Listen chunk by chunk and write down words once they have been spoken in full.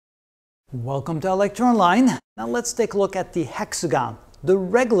Welcome to our lecture online. Now let's take a look at the hexagon, the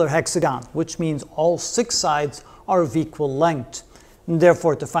regular hexagon, which means all 6 sides are of equal length. And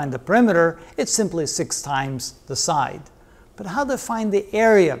therefore, to find the perimeter, it's simply 6 times the side. But how to find the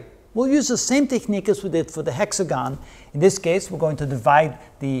area? We'll use the same technique as we did for the hexagon. In this case, we're going to divide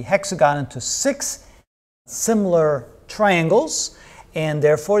the hexagon into 6 similar triangles, and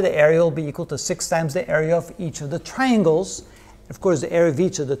therefore the area will be equal to 6 times the area of each of the triangles. Of course, the area of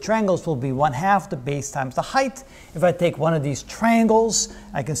each of the triangles will be 1/2 the base times the height. If I take one of these triangles,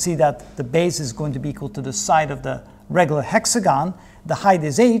 I can see that the base is going to be equal to the side of the regular hexagon. The height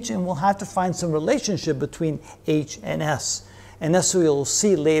is h, and we'll have to find some relationship between h and s. And as we'll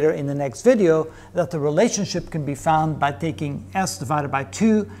see later in the next video, that the relationship can be found by taking s divided by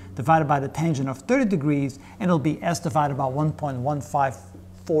 2 divided by the tangent of 30 degrees, and it'll be s divided by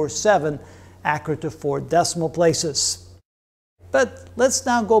 1.1547, accurate to 4 decimal places. But let's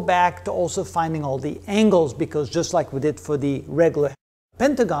now go back to also finding all the angles, because just like we did for the regular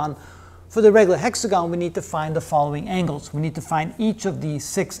pentagon, for the regular hexagon we need to find the following angles. We need to find each of the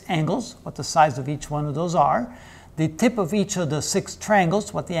 6 angles, what the size of each one of those are, the tip of each of the 6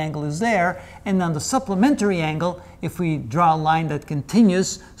 triangles, what the angle is there, and then the supplementary angle, if we draw a line that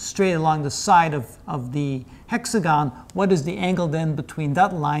continues straight along the side of the hexagon, what is the angle then between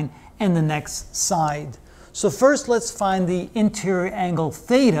that line and the next side? So first let's find the interior angle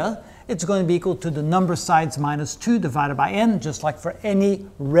theta. It's going to be equal to the number of sides minus 2 divided by n, just like for any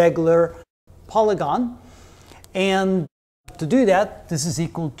regular polygon. And to do that, this is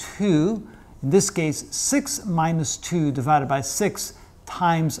equal to, in this case, 6 minus 2 divided by 6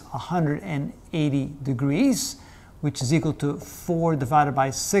 times 180 degrees, which is equal to 4 divided by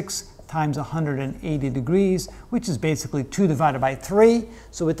 6 times 180 degrees, which is basically 2 divided by 3.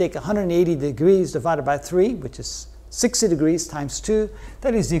 So we take 180 degrees divided by 3, which is 60 degrees times 2.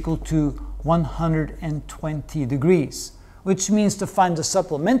 That is equal to 120 degrees, which means to find the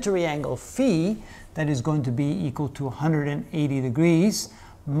supplementary angle phi, that is going to be equal to 180 degrees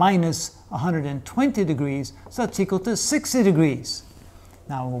minus 120 degrees, so that's equal to 60 degrees.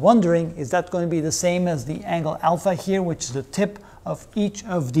 Now we're wondering, is that going to be the same as the angle alpha here, which is the tip of each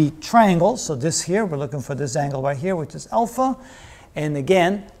of the triangles? So this here, we're looking for this angle right here, which is alpha. And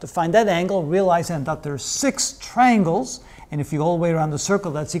again, to find that angle, realizing that there's 6 triangles, and if you go all the way around the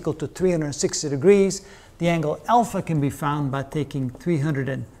circle, that's equal to 360 degrees. The angle alpha can be found by taking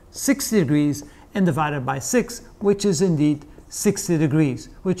 360 degrees and divided by 6, which is indeed 60 degrees,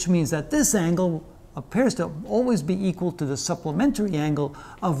 which means that this angle appears to always be equal to the supplementary angle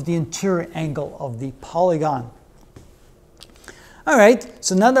of the interior angle of the polygon. All right,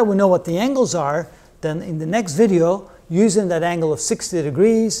 so now that we know what the angles are, then in the next video, using that angle of 60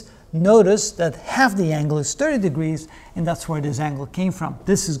 degrees, notice that half the angle is 30 degrees, and that's where this angle came from.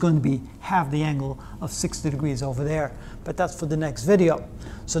 This is going to be half the angle of 60 degrees over there, but that's for the next video.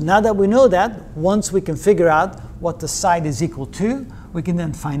 So now that we know that, once we can figure out what the side is equal to, we can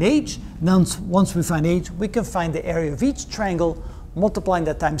then find h. Then once we find h, we can find the area of each triangle. Multiplying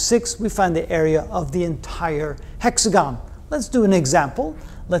that times 6, we find the area of the entire hexagon. Let's do an example.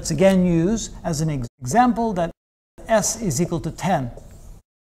 Let's again use as an example that s is equal to 10.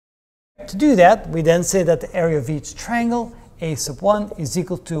 To do that, we then say that the area of each triangle, a sub 1, is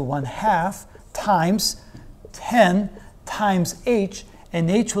equal to 1/2 times 10 times h, and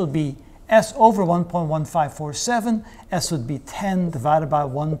h will be s over 1.1547. S would be 10 divided by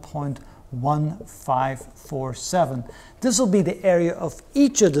 1.1547. This will be the area of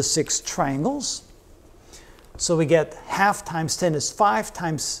each of the 6 triangles. So we get half times 10 is 5,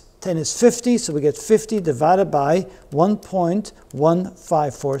 times 10 is 50, so we get 50 divided by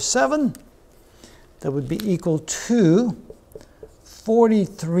 1.1547. That would be equal to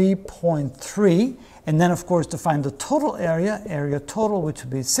 43.3. And then, of course, to find the total area total, which would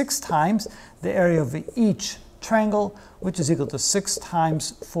be 6 times the area of each triangle, which is equal to 6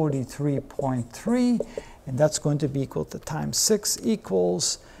 times 43.3. And that's going to be equal to times 6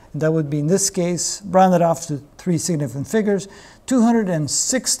 equals, and that would be, in this case, rounded off to 3 significant figures,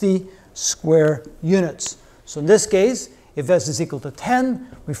 260 square units. So in this case, if s is equal to 10,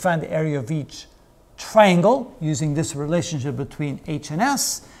 we find the area of each triangle using this relationship between h and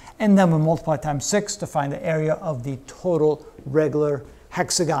s, and then we multiply times 6 to find the area of the total regular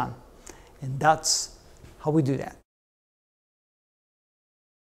hexagon. And that's how we do that.